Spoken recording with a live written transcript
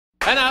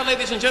And now,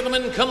 ladies and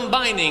gentlemen,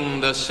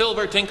 combining the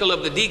silver tinkle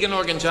of the Deegan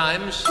organ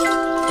chimes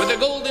with the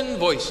golden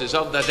voices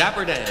of the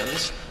Dapper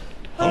Dans.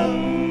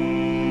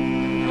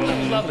 Oh, that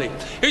was lovely.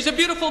 Here's a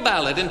beautiful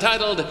ballad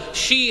entitled,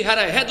 She Had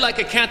a Head Like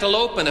a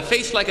Cantaloupe and a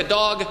Face Like a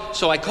Dog,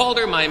 So I Called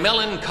Her My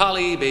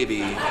Melancholy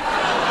Baby.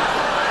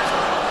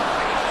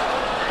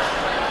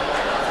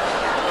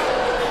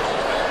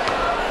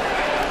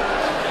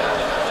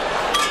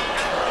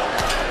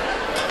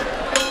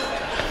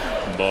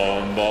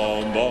 Boom,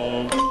 boom,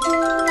 boom.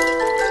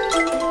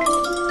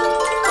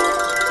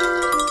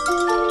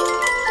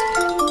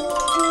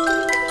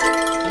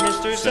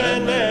 Mr.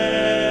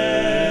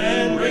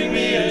 Sandman, bring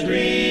me a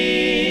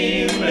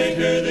dream. Make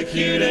her the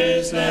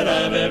cutest that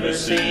I've ever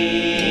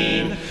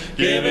seen.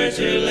 Give her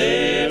 2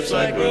 lips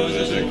like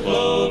roses and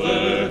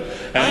clover,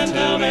 and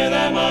tell me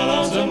that my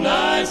lonesome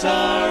nights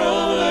are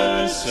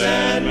over.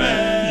 Sandman,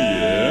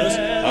 yes,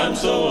 I'm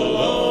so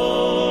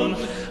alone.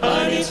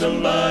 I need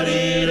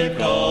somebody to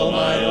call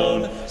my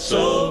own.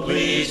 So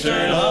please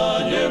turn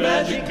on your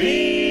magic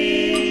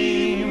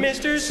beam.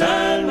 Mr.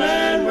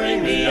 Sandman,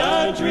 bring me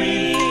a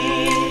dream.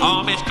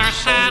 Oh, Mr.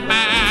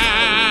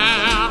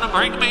 Sandman,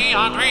 bring me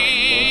a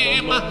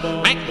dream.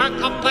 Make her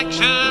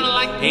complexion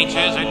like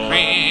peaches and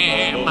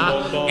cream.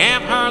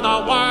 Give her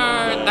the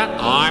word that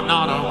I'm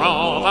not a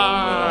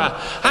rover,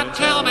 and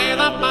tell me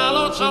that my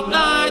lonesome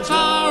nights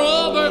are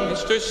over.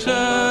 Mr.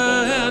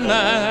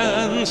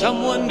 Sandman,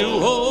 someone to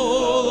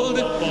hold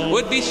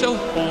would be so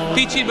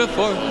peachy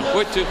before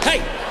we're too.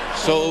 Hey!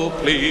 So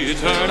please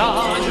turn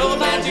on your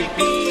magic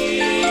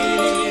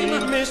beam.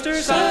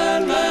 Mr.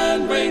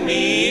 Sandman, bring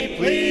me,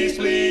 please,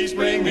 please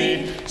bring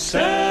me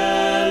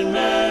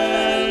Sandman.